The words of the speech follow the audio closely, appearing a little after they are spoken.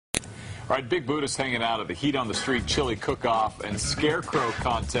All right, Big Buddha's hanging out at the Heat on the Street Chili Cook-Off and Scarecrow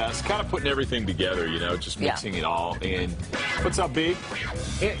Contest, kind of putting everything together, you know, just mixing it all in. What's up, Big?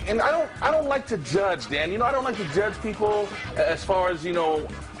 And I don't like to judge, Dan. You know, I don't like to judge people as far as, you know,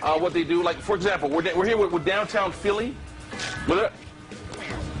 what they do. Like, for example, we're here with downtown Philly. My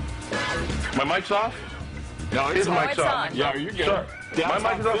mic's off? No, His mic's off. Yeah, you're good. Sorry. Downtown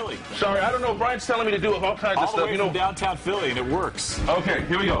My mic is Philly. off. Sorry, I don't know. Brian's telling me to do all kinds of stuff. You know, downtown Philly, and it works. Okay,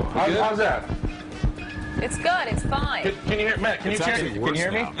 here we go. How's that? It's good. It's fine. Can you hear Matt? Can you check? Can you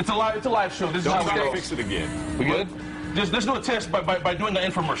hear me? It's a live show. This is how we go. Fix it again. We good? Let's do a test by doing the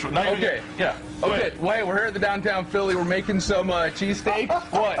infomercial. Now Okay. Yeah. Okay. Wait, we're here at the downtown Philly. We're making some cheesesteak.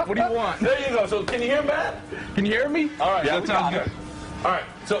 What? What do you want? There you go. So can you hear Matt? Can you hear me? All right. Yeah, that sounds good. All right.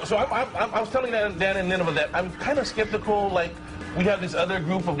 So I was telling Dan and Nineveh that I'm kind of skeptical. Like, we have this other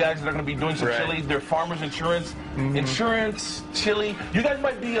group of guys that are going to be doing some chili. They're Farmers Insurance, chili. You guys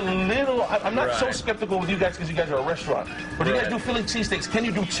might be a little. I'm not so skeptical with you guys because you guys are a restaurant. But you guys do Philly cheesesteaks. Can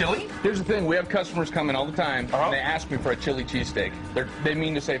you do chili? Here's the thing: we have customers come in all the time, and they ask me for a chili cheesesteak. They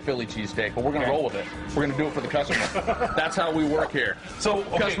mean to say Philly cheesesteak, but we're going to roll with it. We're going to do it for the customer. That's how we work here. So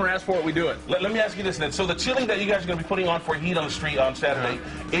customer asks for it, we do it. Let me ask you this then. So the chili that you guys are going to be putting on for Heat on the Street on Saturday,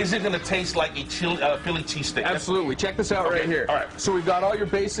 is it going to taste like a Philly cheesesteak? Absolutely. Check this out right here. All right. So we've got all your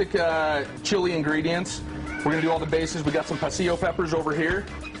basic chili ingredients. We're going to do all the bases. We got some pasilla peppers over here,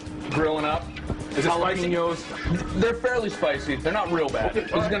 grilling up. Is it spicy? They're fairly spicy. They're not real bad. Okay,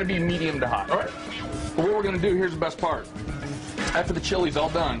 It's going to be medium to hot. All right. But what we're going to do, here's the best part. After the chili's all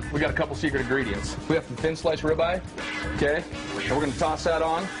done, we got a couple secret ingredients. We have some thin sliced ribeye, okay? And we're going to toss that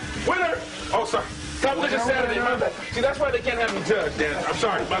on. Winner! Oh, sorry. Competition Saturday, my bad. See, that's why they can't have me judge, Dan. I'm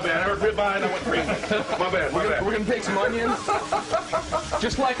sorry, my bad. I heard ribeye and I went crazy. My bad, my bad. We're going to take some onions,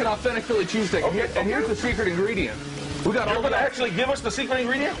 just like an authentic Philly cheesesteak. And here's the secret ingredient. We got You're going to actually give us the secret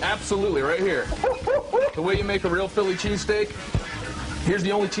ingredient? Absolutely, right here. The way you make a real Philly cheesesteak, here's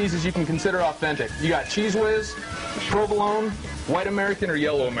the only cheeses you can consider authentic. You got Cheese Whiz, Provolone, White American, or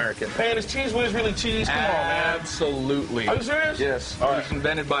Yellow American. Man, is Cheese Whiz really cheese? Come on, man. Absolutely. Are you serious? Yes. All It right. was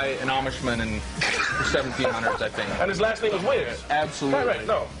invented by an Amishman in the 1700s, I think. And his last name is Whiz? Absolutely. Right,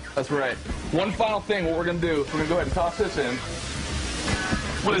 no. That's right. One final thing, what we're going to do, we're going to go ahead and toss this in.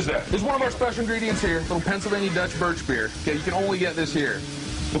 What is that? This is one of our special ingredients here, little Pennsylvania Dutch birch beer. Okay, you can only get this here.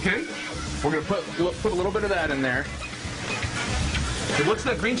 Okay. We're going to put a little bit of that in there. Hey, what's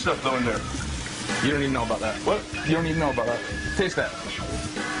that green stuff, though, in there? You don't even know about that. What? You don't even know about that. Taste that.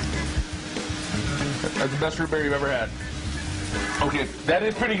 That's the best root beer you've ever had. Okay, that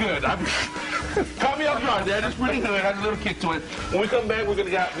is pretty good. Caught me off guard, Dad. It's pretty good. Has a little kick to it. When we come back, we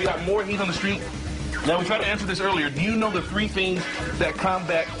got more Heat on the Street. Now, we tried to answer this earlier. Do you know the 3 things that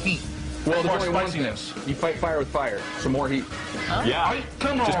combat heat? Well, more there's only one spiciness. thing. You fight fire with fire. Some more heat. Huh? Yeah.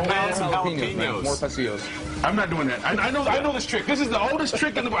 Come on, Just man. pound some Jalapenos, man. jalapenos. More pasillos. I'm not doing that. I know this trick. This is the oldest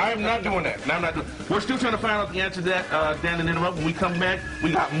trick in the world. I am not doing that. No, I'm not doing. We're still trying to find out the answer to that, Dan and Nineveh. When we come back, we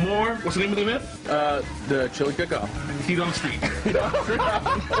got more. What's the name of the event? The chili cook-off. Heat on the Street.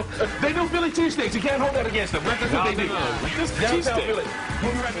 They do Philly cheesesteaks. You can't hold that against them. That's what they do. Just Downtown cheesesteak. Philly.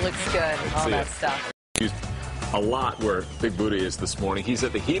 Looks good. All that stuff. A lot where Big Budha is this morning. He's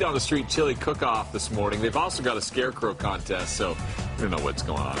at the Heat on the Street Chili Cook-Off this morning. They've also got a Scarecrow contest, so we don't know what's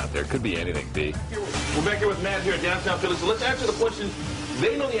going on out there. Could be anything, B. We're back here with Matt here at Downtown Philly. So let's answer the question.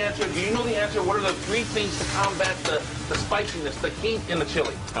 They know the answer. Do you know the answer? What are the 3 things to combat the spiciness, the heat in the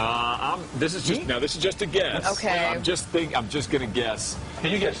chili? This is just a guess. Okay. I'm just gonna guess.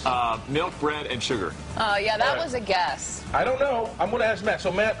 Can you guess? Milk, bread, and sugar. Yeah, that was a guess. I don't know. I'm going to ask Matt.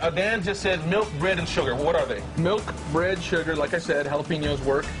 So Matt, Dan just said milk, bread, and sugar. What are they? Milk, bread, sugar, like I said, jalapenos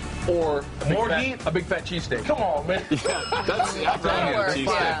work, or a big fat cheesesteak. Come on, man. Yeah, that's That'll work,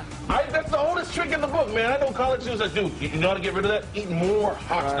 yeah. That's the oldest trick in the book, man. I know college students that do. You know how to get rid of that? Eat more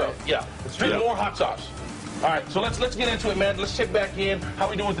hot stuff. Yeah. Drink more hot sauce. All right, so let's get into it, man. Let's check back in. How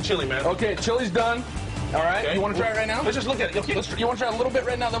we doing with the chili, man? Okay, chili's done. All right, Okay. you want to try it right now? Let's just look at it. Okay. You want to try a little bit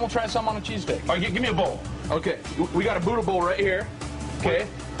right now, then we'll try some on a cheesesteak. All right, give me a bowl. Okay, we got a Buddha bowl right here. Okay,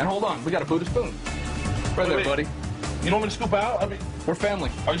 and hold on, we got a Buddha spoon. Right there, wait. buddy. You don't want me to scoop out? I mean, We're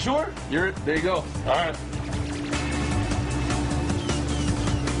family. are you sure? There you go. All right.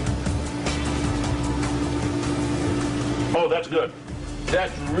 Oh, that's good.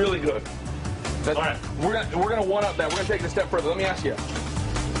 That's really good. All right, we're gonna one up that. We're gonna take it a step further. Let me ask you.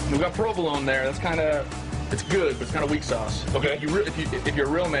 We've got provolone there. That's kind of, it's good, but it's kind of weak sauce. Okay. If you're a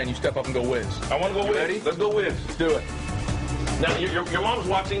real man, you step up and go whiz. I want to go Whiz. Ready? Let's go Whiz. Let's do it. Now, your mom's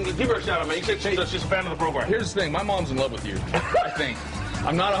watching. Give her a shout out, man. You said she's a fan of the program. Here's the thing. My mom's in love with you. I think.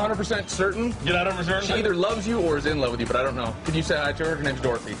 I'm not 100% certain. You're not ever certain? She either loves you or is in love with you, but I don't know. Could you say hi to her? Her name's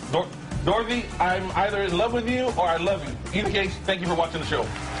Dorothy. Dorothy, I'm either in love with you or I love you. Either case, thank you for watching the show.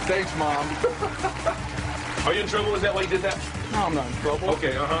 Thanks, Mom. Are you in trouble? Is that why you did that? No, I'm not in trouble.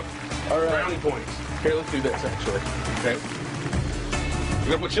 Okay, All right. Brownie points. Here, let's do this, actually. Okay.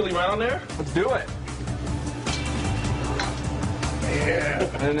 You gonna put chili right on there? Let's do it. Yeah.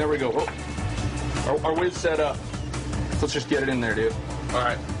 And then there we go. Oh. Our whiz set up. Let's just get it in there, dude. All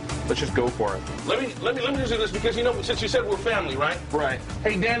right. Let's just go for it. Let me just do this because, you know, since you said we're family, right? Right.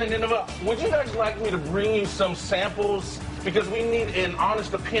 Hey, Dan and Nineveh, would you guys like me to bring you some samples? Because we need an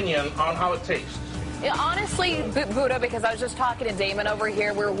honest opinion on how it tastes. Yeah, honestly, Buddha, because I was just talking to Damon over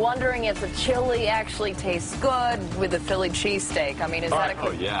here, we're wondering if the chili actually tastes good with the Philly cheesesteak. I mean, is that a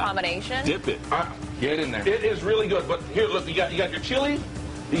good combination? Dip it. Get in there. It is really good. But here, look, you got your chili,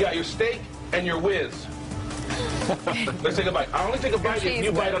 you got your steak, and your whiz. Let's take a bite. I only take a bite if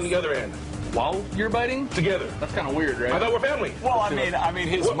you bite on the other end. While you're biting? Together. That's kind of weird, right? I thought we're family. Well, I mean,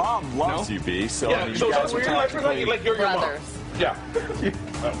 his mom loves you, B. So yeah, I mean, so you guys we're are like you're your mom. Brothers. Yeah.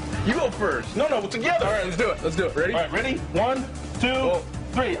 You go first. No, together. All right, let's do it. Let's do it. Ready? All right, ready? 1, 2,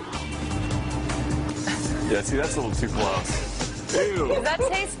 3. Yeah, see, that's a little too close. Ew. Does that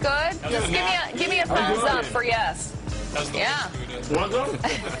taste good? Just give me a thumbs up for yes. Yeah. Want some?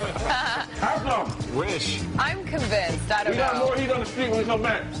 Have some. Wish. I'm convinced. I don't We got know. more heat on the street when we come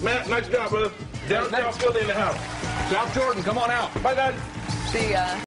back. Matt, nice job, brother. Downtown Philly in the house. South Jordan, come on out. Bye, guys. See ya.